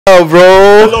Hello,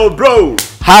 bro. Hello, bro.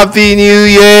 Happy New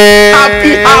Year.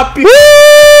 Happy.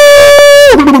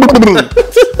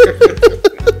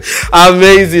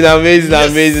 Amazing.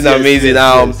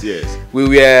 Yes. We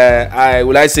were, I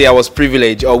was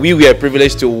privileged, or we were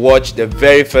privileged to watch the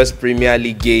very first Premier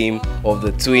League game of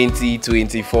the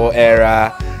 2024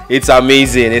 era. It's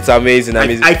amazing. I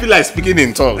feel like speaking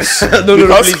in tongues. No,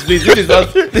 please. This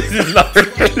is not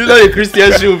a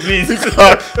Christian show, please.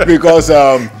 Because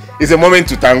it's a moment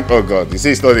to thank. Oh God, you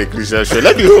say it's not a Christian show.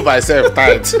 Let me hold myself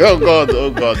tight. Oh God.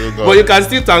 But you can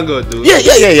still thank God, though.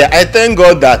 Yeah. I thank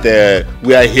God that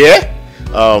we are here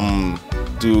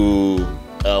to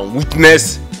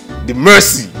witness the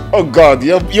mercy. Oh God,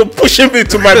 you're pushing me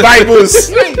to my Bibles.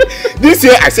 This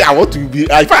year I say I want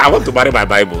to marry my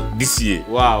Bible this year.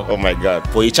 Wow. Oh my God.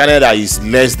 For a channel that is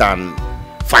less than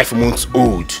 5 months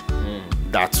old,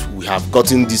 that we have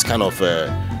gotten this kind of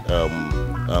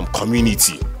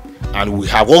community, and we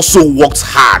have also worked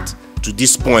hard to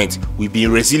this point. We've been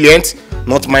resilient,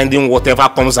 not minding whatever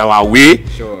comes our way.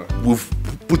 Sure. We've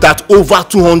put out over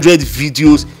 200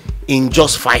 videos in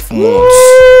just 5 months.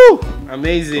 Woo!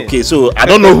 Amazing. Okay, so I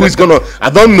don't know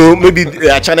maybe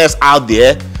there are channels out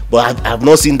there, but I've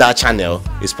not seen that channel,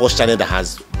 a sports channel that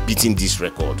has beaten this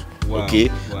record. Wow. Okay.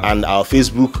 Wow. And our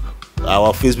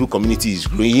Facebook community is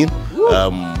growing.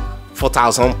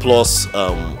 4,000 plus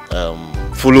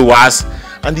followers,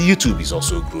 and the YouTube is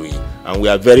also growing, and we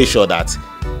are very sure that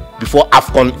before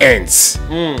AFCON ends,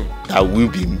 that we'll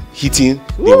be hitting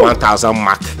the 1,000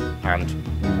 mark, and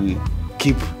we will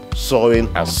keep soaring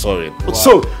and soaring. Wow.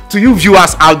 So to you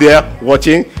viewers out there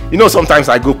watching, sometimes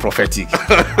I go prophetic.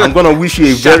 I'm gonna wish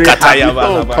you a very happy.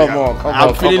 Oh, come on.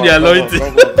 I'm feeling the anointing.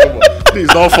 Come on. Please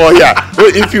don't fall here.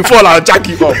 If you fall, I'll jack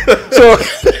you up.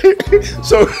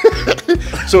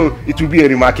 So it will be a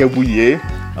remarkable year.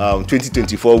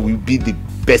 2024 will be the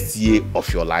best year of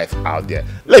your life out there.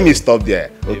 Let me stop there,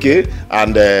 okay?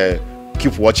 And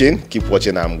keep watching,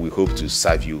 and we hope to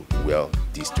serve you well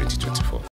this 2024.